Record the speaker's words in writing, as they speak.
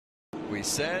We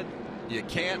said you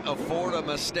can't afford a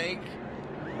mistake,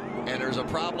 and there's a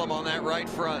problem on that right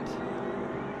front.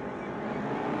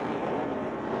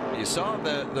 You saw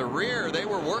the rear. They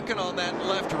were working on that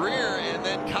left rear, and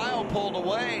then Kyle pulled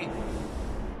away,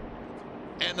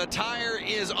 and the tire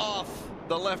is off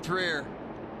the left rear.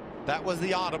 That was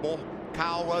the audible.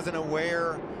 Kyle wasn't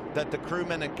aware that the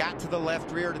crewman had got to the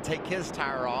left rear to take his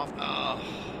tire off,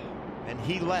 and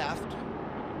he left.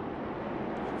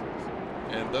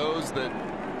 And those that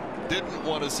didn't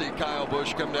want to see Kyle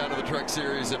Busch come down to the Truck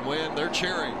Series and win, they're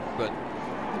cheering. But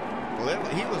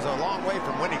he was a long way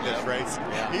from winning this race.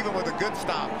 Yeah. Even with a good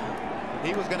stop,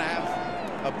 he was going to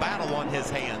have a battle on his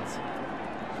hands.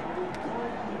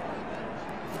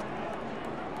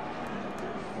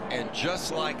 And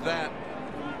just like that,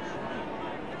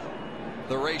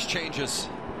 the race changes.